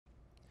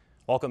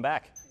Welcome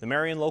back. The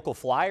Marion local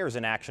Flyers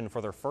in action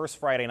for their first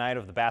Friday night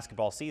of the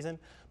basketball season,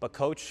 but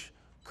Coach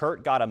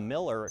Kurt got a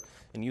Miller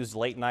and used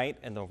late night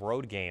in the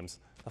road games.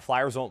 The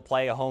Flyers won't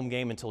play a home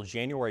game until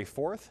January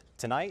 4th.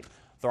 Tonight,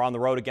 they're on the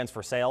road against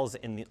Versailles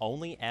in the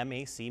only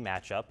MAC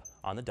matchup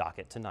on the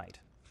docket tonight.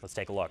 Let's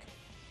take a look.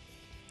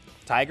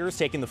 Tigers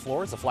taking the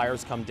floor as the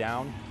Flyers come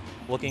down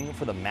looking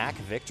for the MAC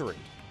victory.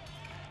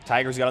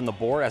 Tigers got on the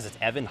board as it's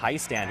Evan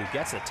Heistand who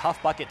gets a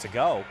tough bucket to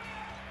go,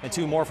 and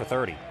two more for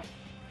 30.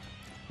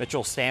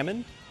 Mitchell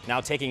Stammen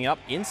now taking it up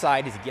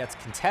inside as he gets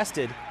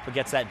contested, but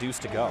gets that deuce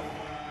to go.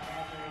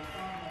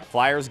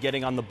 Flyers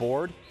getting on the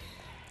board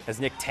as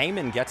Nick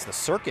Taman gets the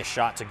circus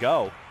shot to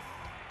go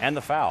and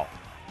the foul.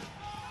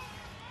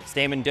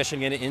 Stammen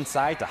dishing it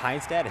inside to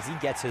Heistand as he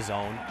gets his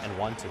own and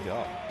one to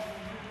go.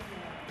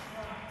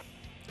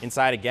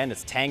 Inside again,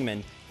 it's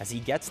Tangman as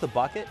he gets the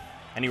bucket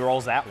and he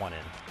rolls that one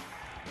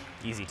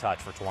in. Easy touch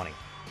for 20.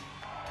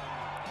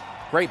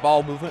 Great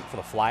ball movement for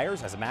the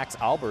Flyers as Max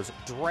Albers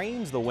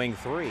drains the wing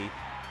three,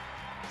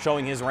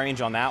 showing his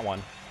range on that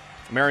one.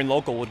 Marion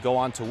local would go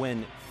on to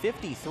win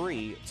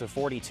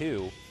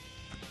 53-42.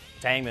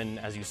 Tangman,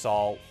 as you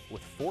saw,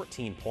 with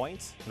 14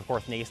 points, and of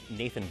course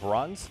Nathan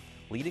Bruns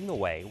leading the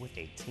way with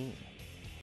 18.